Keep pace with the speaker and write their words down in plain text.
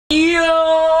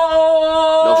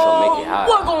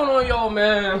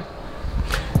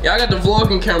got the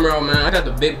vlogging camera out, man. I got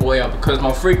the big boy out because my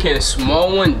freaking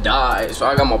small one died. So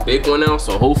I got my big one out.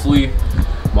 So hopefully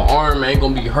my arm ain't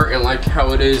gonna be hurting like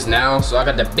how it is now. So I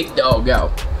got the big dog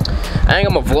out. I ain't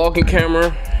got my vlogging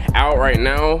camera out right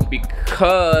now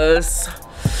because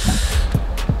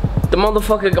the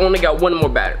motherfucker only got one more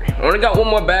battery. I only got one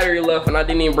more battery left and I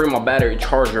didn't even bring my battery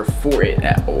charger for it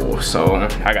at all. So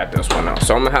I got this one out.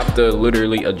 So I'm gonna have to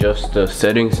literally adjust the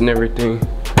settings and everything.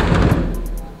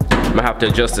 I'm gonna have to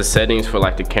adjust the settings for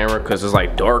like the camera because it's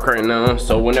like dark right now.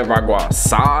 So whenever I go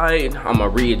outside, I'm gonna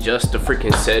readjust the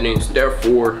freaking settings.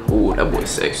 Therefore, ooh, that boy's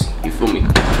sexy. You feel me?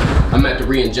 I'm gonna have to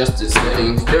readjust the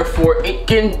settings. Therefore, it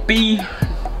can be,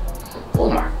 oh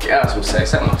my gosh, I'm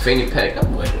sexy. I have my fanny pack.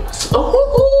 That boy,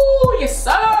 oh, yes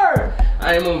sir.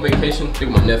 I am on vacation. Look at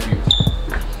my nephew.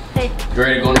 Hey. You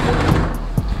ready to go on the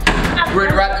boat? You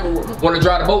ready to ride? Wanna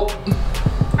drive the boat?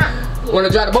 Wanna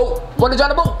drive the boat? Wanna drive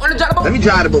the boat? Wanna drive the boat? Let me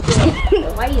drive the boat.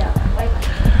 Why you?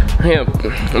 Yeah,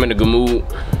 I'm in a good mood.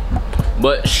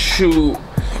 But shoot.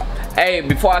 Hey,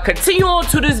 before I continue on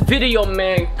to this video,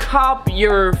 man, cop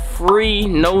your free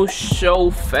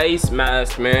no-show face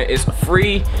mask, man. It's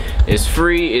free. It's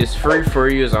free. It's free for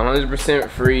you. It's 100%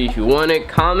 free. If you want it,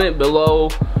 comment below.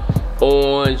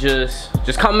 Or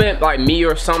just comment like me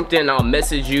or something. I'll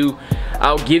message you.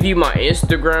 I'll give you my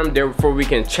Instagram, therefore we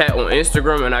can chat on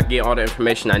Instagram and I get all the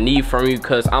information I need from you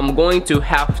because I'm going to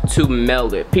have to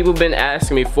mail it. People been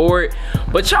asking me for it,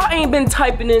 but y'all ain't been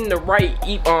typing in the right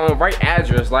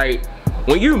address. Like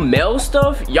when you mail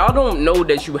stuff, y'all don't know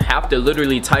that you have to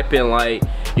literally type in like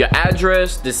your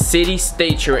address, the city,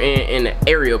 state you're in, and the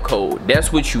area code.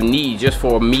 That's what you need just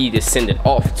for me to send it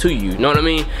off to you. You know what I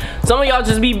mean? Some of y'all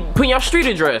just be putting your street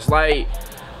address like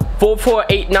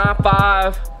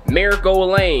 44895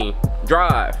 Marigold Lane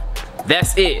Drive.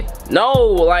 That's it. No,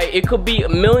 like it could be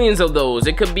millions of those.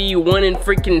 It could be one in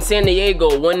freaking San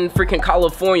Diego, one in freaking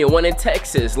California, one in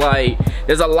Texas. Like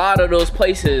there's a lot of those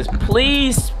places.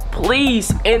 Please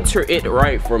enter it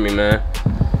right for me, man.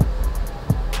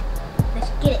 Let's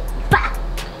get it. Bah.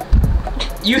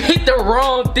 You hit the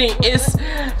wrong thing.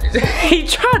 He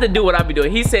tried to do what I be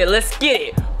doing. He said, let's get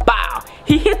it. Bow.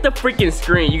 He hit the freaking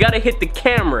screen. You gotta hit the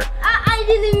camera. I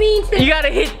didn't mean to. You gotta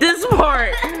hit this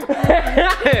part.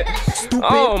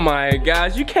 Oh my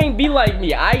gosh, you can't be like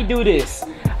me. I do this.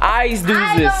 Eyes do this.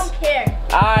 I don't care.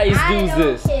 Eyes do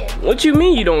this. Care. What you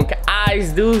mean you don't care?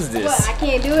 Eyes do this. What, I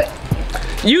can't do it?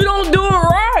 You don't do it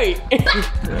right.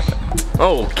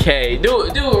 Okay, do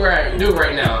it right. Do it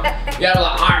right now. You gotta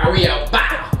like, alright, we out.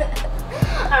 Bow.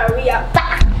 Alright, we out.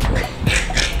 Bah.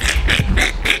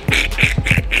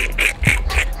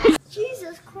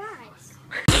 Jesus Christ.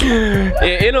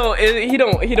 Yeah, he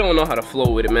don't know how to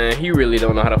flow with it, man. He really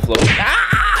don't know how to flow.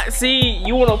 Ah, see,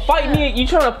 you wanna fight me? You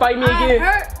trying to fight me again?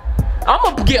 I'm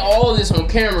gonna get all this on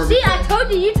camera. See, I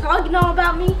told you talking all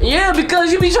about me. Yeah,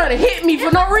 because you be trying to hit me for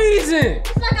no reason.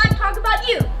 It's like I talk about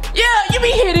you. Yeah, you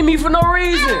be hitting me for no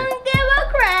reason. I don't give a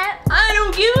crap. I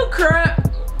don't give a crap.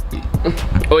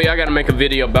 Oh yeah, I gotta make a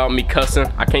video about me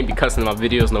cussing. I can't be cussing in my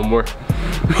videos no more.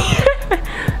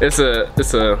 It's a,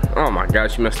 oh my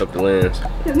gosh, you messed up the lens.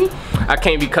 I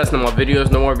can't be cussing in my videos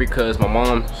no more because my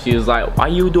mom, she was like, why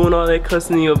you doing all that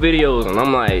cussing in your videos? And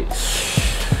I'm like,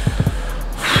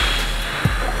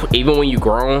 even when you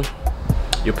grown,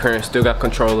 your parents still got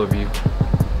control over you.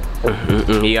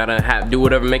 You gotta do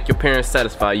whatever make your parents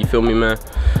satisfied. You feel me, man?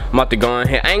 I'm about to go on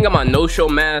here. I ain't got my no-show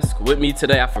mask with me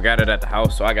today. I forgot it at the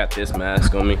house, so I got this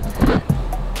mask on me.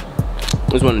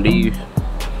 It's one of these.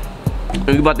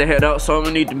 We about to head out, so I'm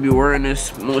gonna need to be wearing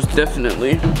this most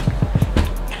definitely.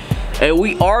 And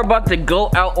we are about to go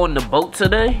out on the boat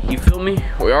today. You feel me?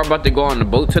 We are about to go on the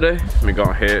boat today. Let me go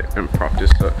ahead and prop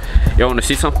this up. Y'all wanna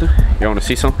see something? Y'all wanna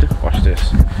see something? Watch this.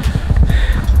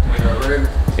 Ready?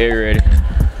 Yeah, you ready?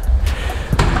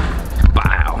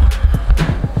 Bow.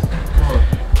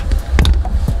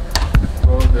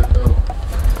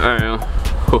 Alright,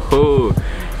 ho ho.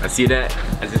 I see that.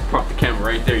 I just propped the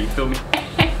camera right there. You feel me?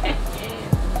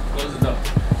 Close it up.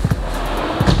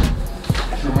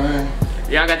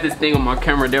 Yeah, I got this thing on my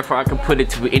camera, therefore I can put it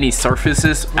to any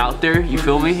surfaces out there, you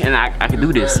feel me? And I can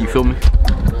do this, you feel me?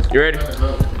 You ready?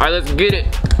 Alright, let's get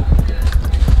it.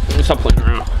 Stop playing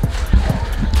around.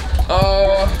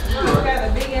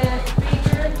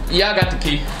 Yeah, I got the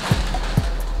key.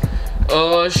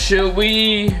 Should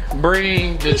we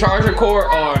bring the charger cord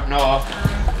or no?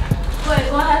 Wait,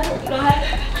 go ahead. Go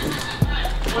ahead.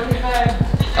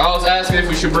 I was asking if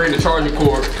we should bring the charger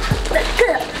cord.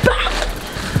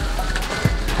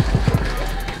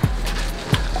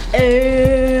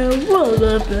 What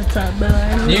up the top,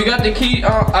 man? You got the key?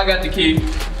 I got the key.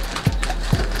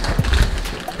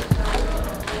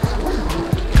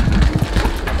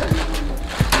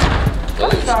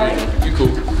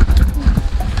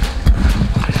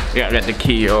 Yeah, I got the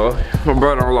key, y'all. My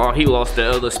brother-in-law, he lost the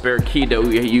other spare key that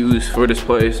we used for this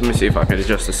place. Let me see if I can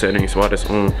adjust the settings while it's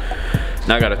on.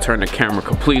 Now I gotta turn the camera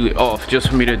completely off just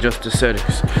for me to adjust the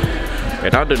settings.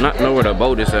 And I do not know where the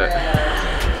boat is at.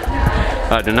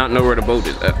 I do not know where the boat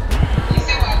is at.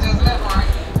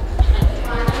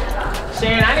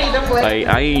 Sharon, I need the flip. Like,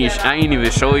 I ain't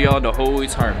even show y'all the whole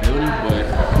entire building, but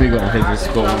we gonna hit this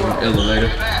go on the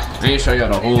elevator. I ain't show y'all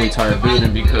the whole entire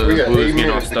building because we was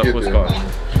getting our stuff was gone.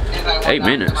 8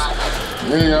 minutes.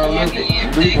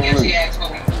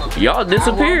 Y'all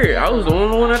disappeared. I was the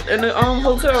only one in the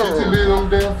hotel room.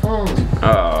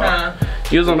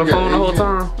 You was on the phone the whole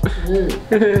time?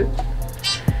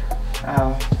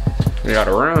 Oh. You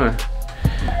gotta run.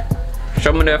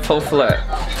 Show me that 4 flat.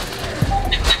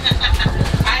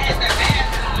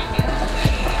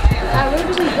 Where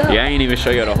do we go? Yeah, I ain't even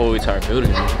show you the whole entire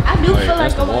building. I do Wait, feel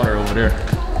that's like the water over there. The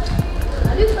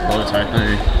whole entire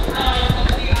thing.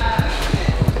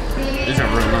 These are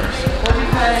real nice.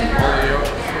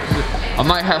 I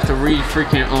might have to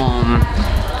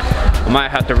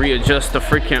readjust the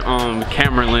freaking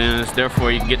camera lens,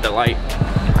 therefore you can get the light.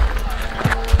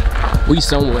 We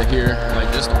somewhere here,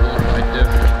 like just the water right there.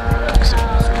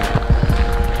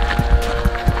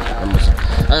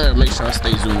 I gotta make sure I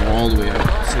stay zoomed all the way up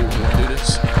so we can do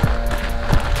this.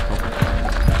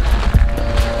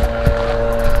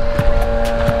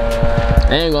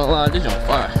 I ain't gonna lie, this on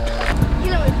fire.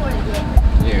 You don't record it yet.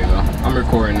 Here you go. I'm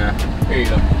recording now. Here you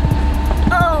go.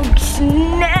 Oh,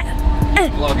 snap.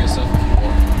 Vlog yourself if you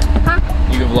want. Huh?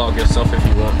 You can vlog yourself if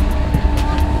you want.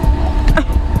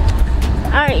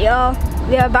 Alright, y'all.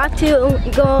 We are about to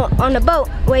go on the boat.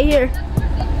 Wait here.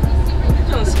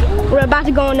 We're about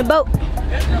to go on the boat.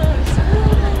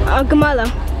 Uncle Milo.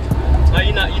 No,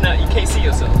 you can't see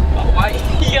yourself. Why?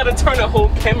 You gotta turn the whole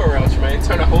camera around, man.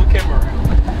 Turn the whole camera around.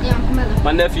 Yeah, Uncle Milo.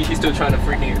 My nephew, he's still trying to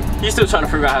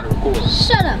figure out how to record.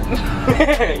 Shut up.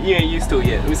 You ain't used to it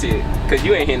yet. Let me see it. Cause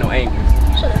you ain't hear no angles.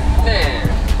 Shut up. Man.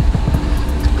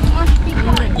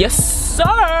 Yes,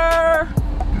 sir.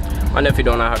 My nephew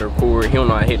don't know how to record. He don't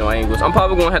know how to hit no angles. I'm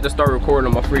probably gonna have to start recording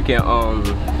on my freaking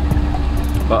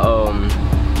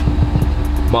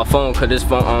my phone, cause this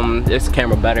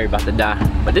camera battery about to die.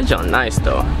 But this y'all nice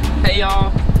though. Hey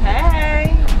y'all.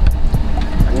 Hey.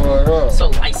 What up? So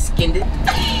light skinned.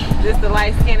 This the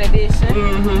light skin edition.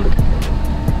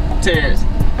 Terrence.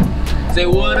 Say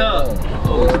what up.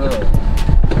 What up?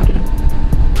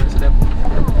 Where's that?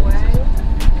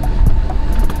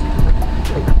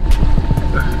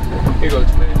 Here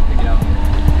goes, man. Pick it out.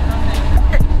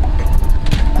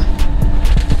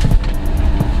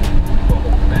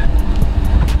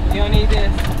 You don't need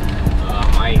this. I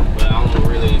might, but I don't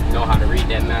really know how to read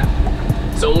that map.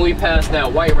 So when we pass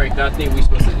that white right there, I think we're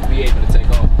supposed to be able to take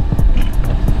off.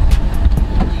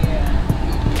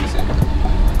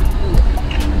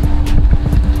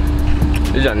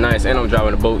 These are nice, and I'm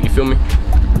driving a boat, you feel me?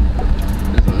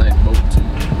 This is a nice boat too.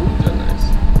 Ooh, that's nice.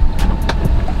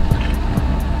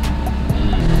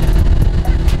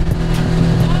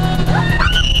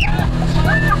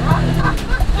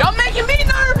 Y'all making me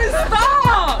nervous,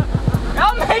 stop!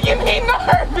 Y'all making me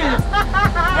nervous!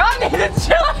 Y'all need to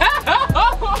chill out!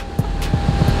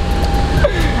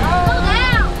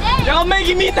 Y'all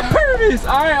making me nervous!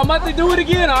 Alright, I'm about to do it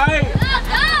again, alright?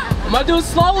 I'm about to do it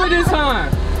slower this time.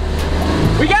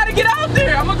 We gotta get out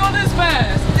there! I'm gonna go this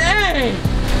fast. Dang!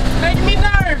 Making me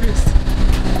nervous.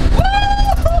 Woo!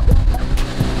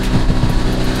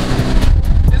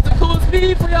 It's the cool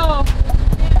speed for y'all.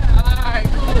 Alright,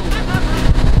 cool.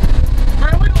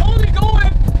 Man, we're only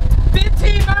going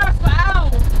 15 miles per hour.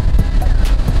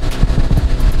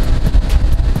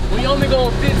 We only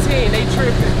going 15, they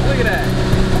tripping. Look at that.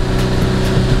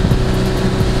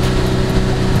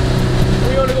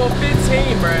 We only going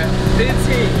 15, bruh.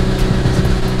 15.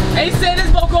 They said this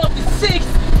boat go up to 6.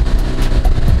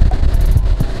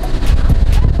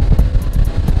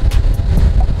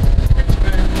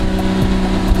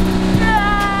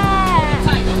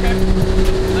 Tight, okay?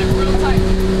 Like real tight.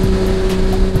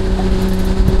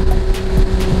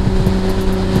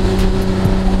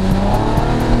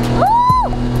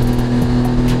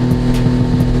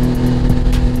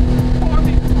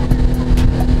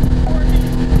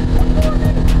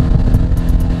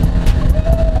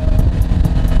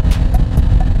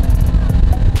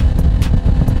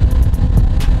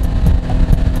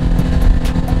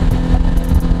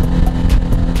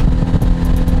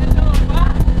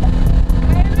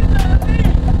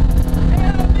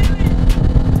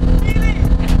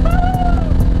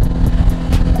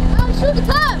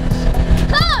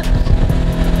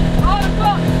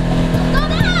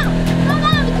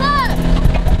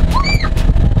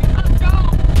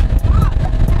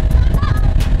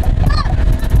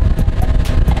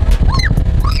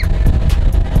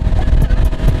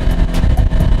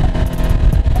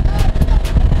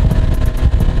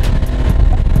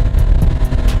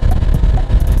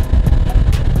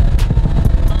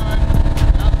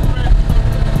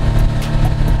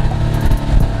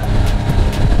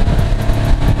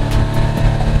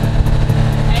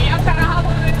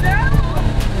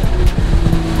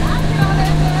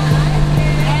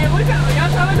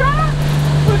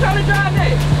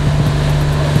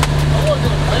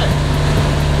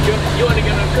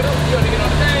 You wanna get on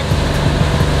the thing?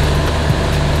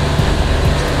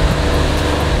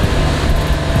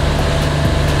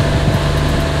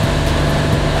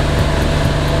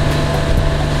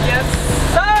 Yes,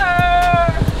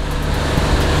 sir!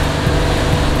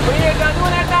 We ain't done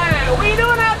doing that thing. We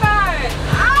doing that thing.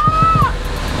 Ah!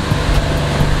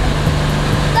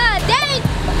 God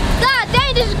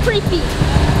dang, this is creepy.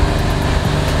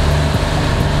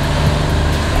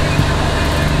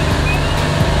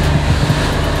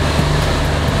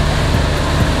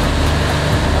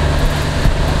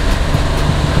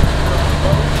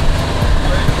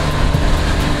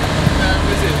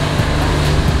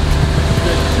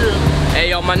 Hey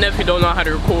yo, my nephew don't know how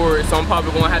to record, so I'm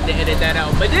probably gonna have to edit that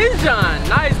out. But this John,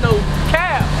 nice, no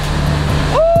cap.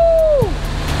 Woo!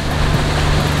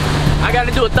 I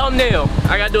gotta do a thumbnail.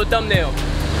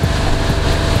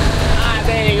 Ah,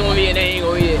 they ain't gonna be it.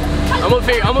 I'm gonna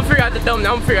figure out the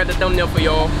thumbnail for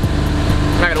y'all.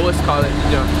 I gotta call it,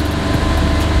 John.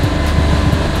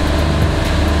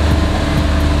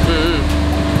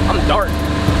 I'm dark.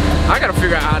 I gotta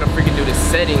figure out how to freaking do the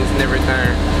settings and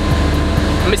everything.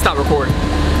 Let me stop recording.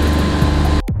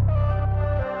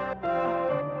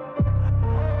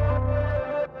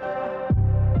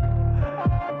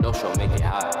 No show, make it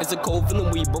high. It's a cold feeling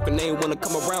when you broke a name, wanna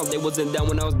come around. They wasn't down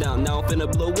when I was down. Now I'm finna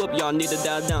blow up, y'all need to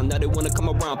die down. Now they wanna come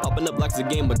around, popping up like it's a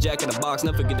game, but Jack in the box.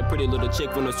 Never forget the pretty little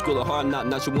chick from the school of hard knock.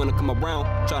 Now she wanna come around,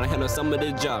 trying to handle some of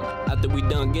this job. After we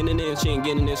done getting in, she ain't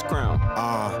getting this crown.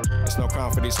 It's no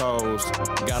crown for these hoes.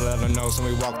 Gotta let them know, so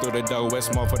we walk through the door.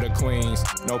 It's more for the queens.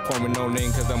 No point with no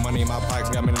lean, cause the money in my pockets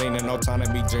got me leaning. No time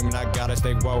to be dreaming, I gotta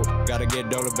stay woke. Gotta get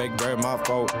dough to big bird, my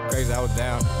fault. Crazy, I was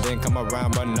down, didn't come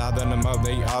around, but now that I'm up,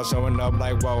 they all showing up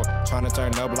like whoa. Trying to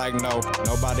turn up like no.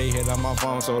 Nobody hit on my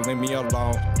phone, so leave me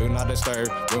alone. Do not disturb,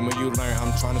 when will you learn?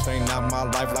 I'm trying to straighten out my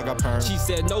life like a perm. She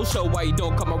said no show, why you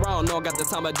don't come around? No, I got the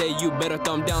time of day, you better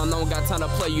thumb down. No, got time to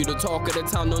play you, the talk of the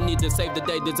town. No need to save the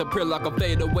day, disappear like a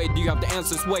fade away. Do you have the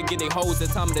answers? Wait, getting hoes the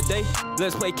time of the day.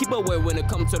 Let's play keep away when it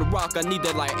comes to the rock. I need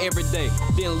that like every day.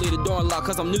 Didn't leave the door unlocked,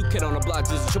 cause I'm new kid on the block.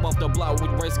 Just trip off the block with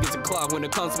race against the clock. When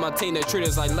it comes to my team, they treat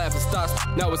us like laughing stocks.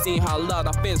 Now we're seeing how loud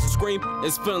our fans will scream.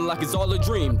 It's feeling like it's all a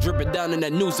dream. Dripping down in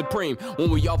that new Supreme. When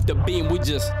we off the beam, we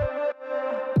just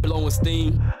blowing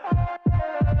steam.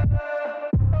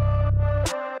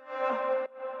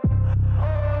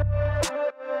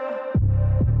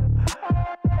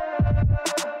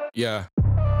 Yeah,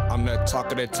 I'm the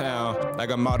talk of the town, like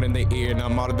I'm out in the ear and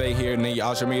I'm out of they hear and then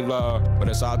y'all show me love. But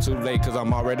it's all too late cause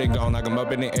I'm already gone, like I'm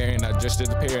up in the air and I just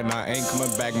disappeared and I ain't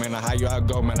coming back, man. How you I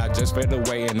go, man, I just fade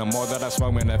away and the more that I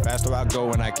smoke, man, the faster I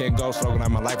go and I can't go slow, like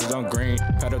my life is on green.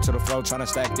 Pedal to the floor, trying to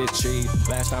stack this cheese.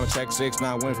 Last time I checked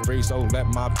 6-9 went free, so let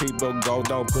my people go.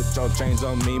 Don't put your chains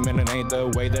on me, man, it ain't the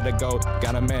way that it go.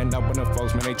 Gotta man up with the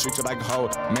folks, man, they treat you like a hoe.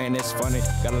 Man, it's funny,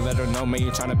 gotta let her know, man,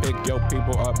 you trying to pick your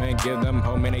people up and give them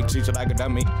home, man, they treat you like a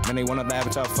dummy. Man, they wanna laugh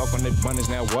at y'all, fuck when they bunnies.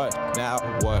 Now what?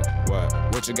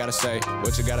 What you gotta say?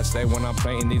 What you gotta say when I'm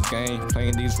playing these games,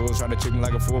 playing these rules, trying to treat me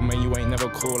like a fool, man, you ain't never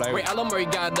cool. Like Ray Allen Murray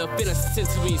got the feeling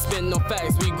since we ain't spitting no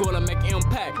facts. We gonna make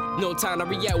impact. No time to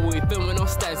react when we filming no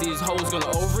stats. These hoes gonna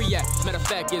overreact. Matter of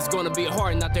fact, it's gonna be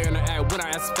hard not to interact. When I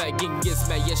ask fat, get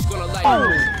smacked. Yeah, she gonna like.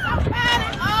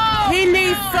 He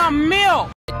needs some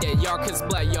milk. Y'all kids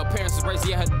black, y'all parents is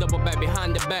crazy. I had to double back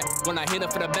behind the back. When I hit her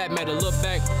for the back, made her look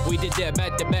back. We did that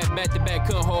back to back,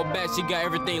 couldn't hold back. She got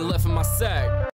everything left in my sack.